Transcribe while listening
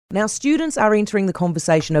Now, students are entering the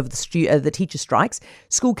conversation over the teacher strikes.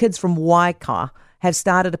 School kids from Waikato have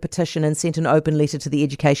started a petition and sent an open letter to the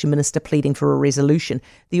Education Minister pleading for a resolution.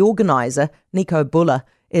 The organiser, Nico Bhula,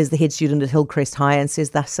 is the head student at Hillcrest High and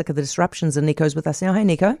says they're sick of the disruptions. And Nico's with us now. Hey,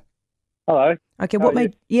 Nico. Hello. Okay, what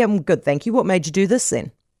made... Yeah, I'm good, thank you. What made you do this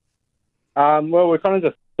then? Well, we're kind of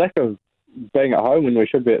just sick of being at home when we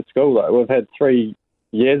should be at school. Like, we've had 3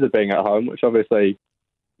 years of being at home, which obviously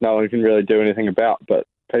no one can really do anything about, but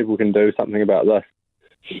people can do something about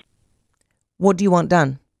this. What do you want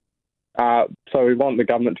done? So we want the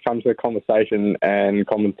government to come to a conversation and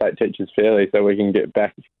compensate teachers fairly so we can get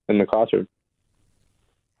back in the classroom.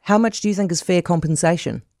 How much do you think is fair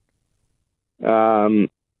compensation?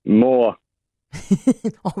 More.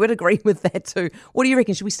 I would agree with that too. What do you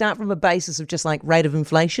reckon? Should we start from a basis of just like rate of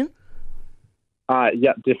inflation?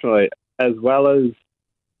 Yeah, definitely. As well as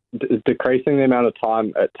decreasing the amount of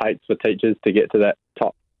time it takes for teachers to get to that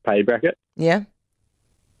top pay bracket. Yeah.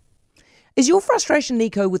 Is your frustration,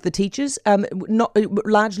 Nico, with the teachers, not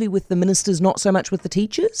largely with the ministers, not so much with the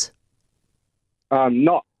teachers?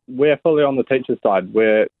 We're fully on the teachers' side.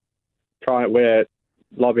 We're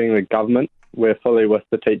lobbying the government. We're fully with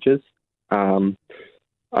the teachers. Not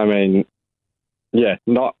at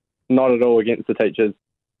all against the teachers.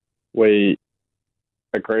 We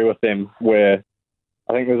agree with them. I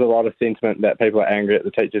think there's a lot of sentiment that people are angry at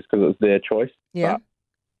the teachers because it's their choice. Yeah. But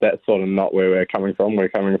that's sort of not where we're coming from. We're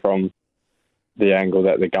coming from the angle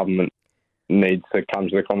that the government needs to come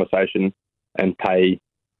to the conversation and pay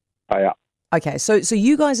up. Okay, so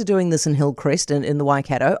you guys are doing this in Hillcrest and in the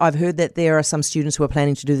Waikato. I've heard that there are some students who are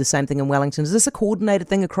planning to do the same thing in Wellington. Is this a coordinated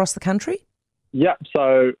thing across the country? Yep,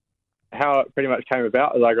 so how it pretty much came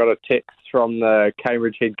about is I got a text from the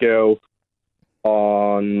Cambridge head girl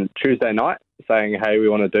on Tuesday night saying, hey, we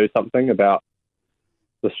want to do something about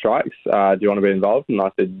the strikes. Do you want to be involved? And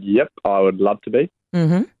I said, yep, I would love to be.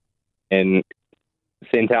 Mm-hmm. And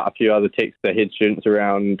sent out a few other texts to head students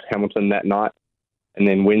around Hamilton that night. And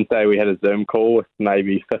then Wednesday we had a Zoom call with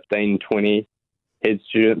maybe 15, 20 head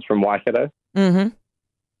students from Waikato. Mm-hmm.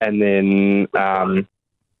 And then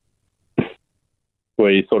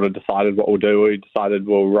we sort of decided what we'll do. We decided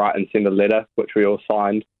we'll write and send a letter, which we all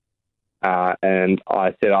signed. And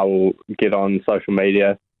I said I will get on social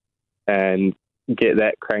media and get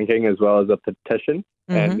that cranking as well as a petition.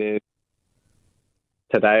 Mm-hmm. And then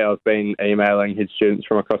today I've been emailing head students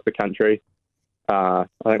from across the country. I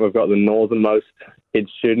think we've got the northernmost head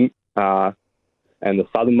student and the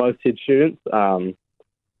southernmost head students.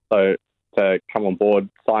 So to come on board,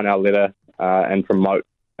 sign our letter and promote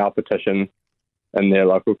our petition in their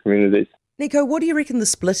local communities. Nico, what do you reckon the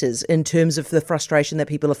split is in terms of the frustration that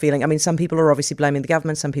people are feeling? I mean, some people are obviously blaming the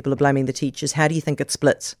government, some people are blaming the teachers. How do you think it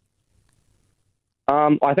splits?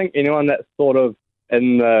 I think anyone that's sort of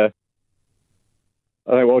in the...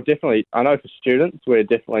 definitely, I know for students, we're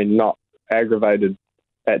definitely not aggravated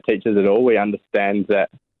at teachers at all. We understand that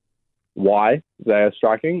why they are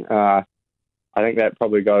striking. I think that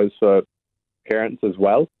probably goes for parents as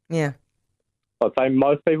well. Yeah. I'd say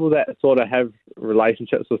most people that sort of have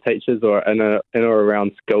relationships with teachers or in or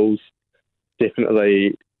around schools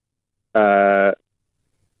definitely annoyed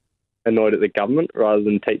at the government rather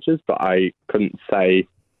than teachers, but I couldn't say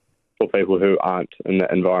for people who aren't in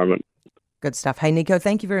that environment. Good stuff. Hey, Nico,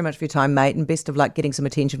 thank you very much for your time, mate, and best of luck getting some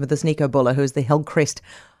attention for this. Nico Bhula, who is the Hillcrest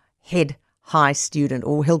Head High Student,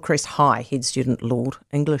 or Hillcrest High Head Student, Lord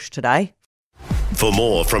English today. For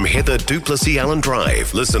more from Heather Duplessis Allen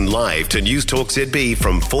Drive, listen live to News Talk ZB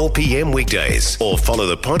from 4 p.m. weekdays or follow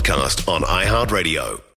the podcast on iHeartRadio.